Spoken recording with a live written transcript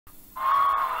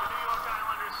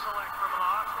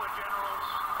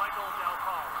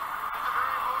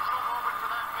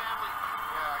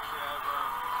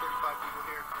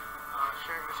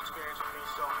sharing this experience with me.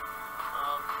 So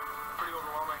pretty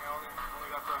overwhelming. I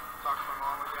only got to talk to my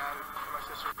mom, my dad, and my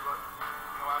sister, but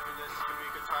after this, it's gonna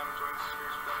be a good time enjoying this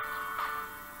experience with them.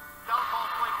 Dal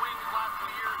Colle's played wing his last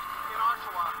 2 years in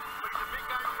Oshawa, but he's a big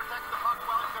guy who protects the puck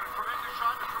well. He's got a tremendous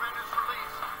shot and a tremendous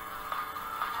release.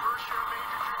 His first year of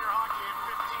major junior hockey, he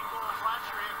had 15 goals. Last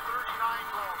year, he had 39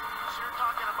 goals. So you're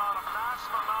talking about a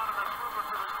massive amount of improvement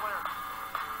for this player.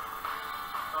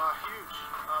 Huge.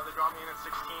 They brought me in at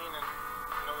 16, and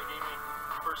they gave me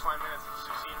first line minutes as a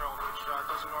 16-year-old, which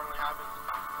doesn't normally happen.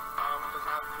 It doesn't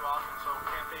happen too often. So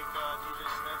can't thank DJ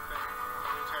Smith and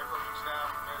the entire coaching staff,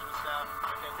 management staff.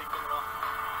 I can't thank them enough.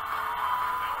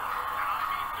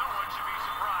 No one should be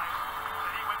surprised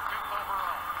that he went 5th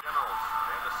overall. Generals,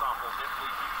 and the sophomore nimbly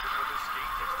keeps it with his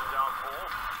skate, gets to Dal Colle.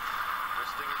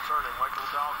 Twisting and turning, Michael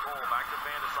Dal Colle, back to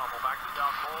Vandesommel, back to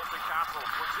Dal Colle, to Castle,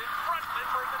 puts in front,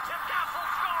 Lindbergh, the tip, Castle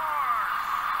scores!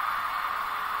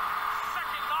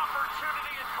 Second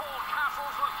opportunity, and Cole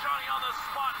Castles with Johnny on the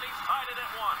spot, and he's tied it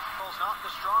at 1. Cole's not the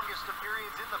strongest of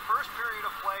periods in the first period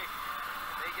of play.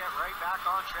 They get right back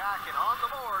on track, and on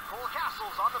the board, Cole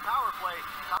Castles on the power play.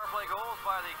 Power play goals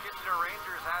by the Kitchener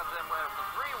Rangers have them with a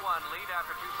 3-1 lead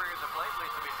after 2 periods of play.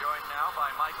 Pleased to be joined now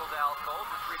by Michael Dal Colle,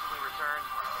 just recently returned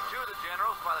to the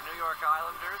Generals by the New York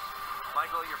Islanders.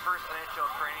 Michael, your first NHL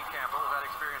training camp, what was that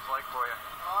experience like for you?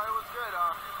 It was good.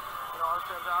 I was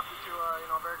adapted to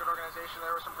a very good organization.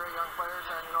 There were some great young players,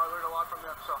 and I learned a lot from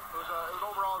them. So it was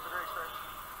overall a great experience.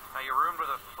 Now you roomed with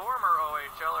a former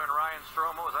OHLer in Ryan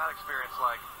Strome. What was that experience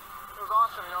like? It was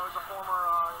awesome. He was a former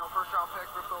first-round pick,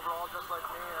 5th overall, just like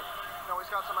me. And he's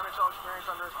got some NHL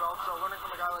experience under his belt. So learning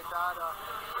from a guy like that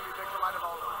would be big for my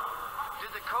development.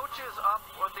 Did the coaches up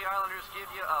with the Islanders give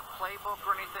you a playbook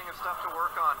or anything and stuff to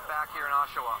work on back here in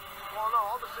Oshawa? Well, no,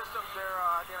 all the systems there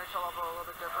at the NHL level are a little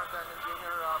bit different than in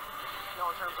junior,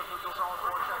 in terms of neutral zone,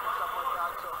 forecheck, and stuff like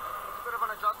that. So it's a bit of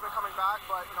an adjustment coming back,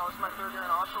 but this is my 3rd year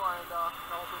in Oshawa, and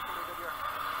hopefully it's going to be a good year.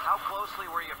 How closely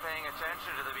were you paying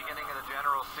attention to the beginning of the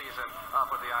General season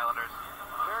up with the Islanders?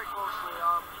 Very closely.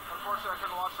 Unfortunately, I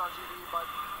couldn't watch it on TV, but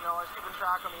I was keeping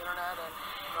track on the internet, and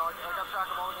I got track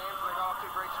of all the games, and I got off to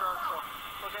a great start. So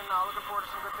looking forward to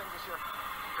some good things this year.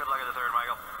 Good luck at the 3rd,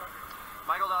 Michael.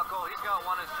 Michael Dal Colle, he's got 1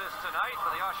 assist tonight for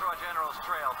the Oshawa Generals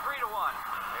trail, 3-1.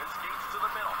 And skates to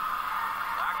the middle.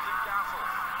 Back to Castle.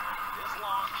 His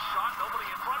long shot, nobody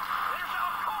in front. There's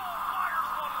Dal Colle, fires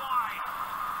 1 wide.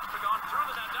 Must have gone through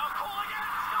the net. Dal Colle again,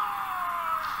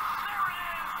 scores! There it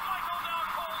is! Michael Dal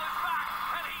Colle is back,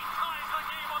 and he ties the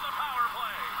game on the power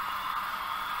play.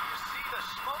 You see the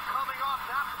smoke coming off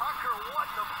that pucker.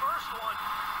 The first one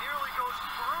nearly goes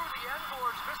through the end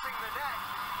boards, missing the net.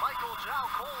 Michael Dal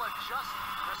Colle adjusts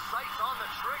the sights on the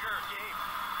trigger. Game.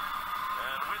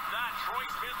 And with that, Troy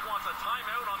Smith wants a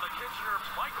timeout on the Kitchener.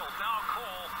 Michael Dal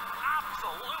Colle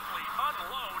absolutely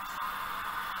unloads.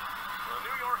 The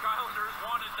New York Islanders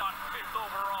wanted that 5th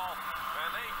overall, and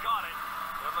they got it.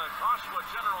 And the Oshawa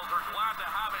Generals are glad to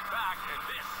have it back. And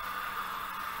this,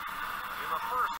 in the first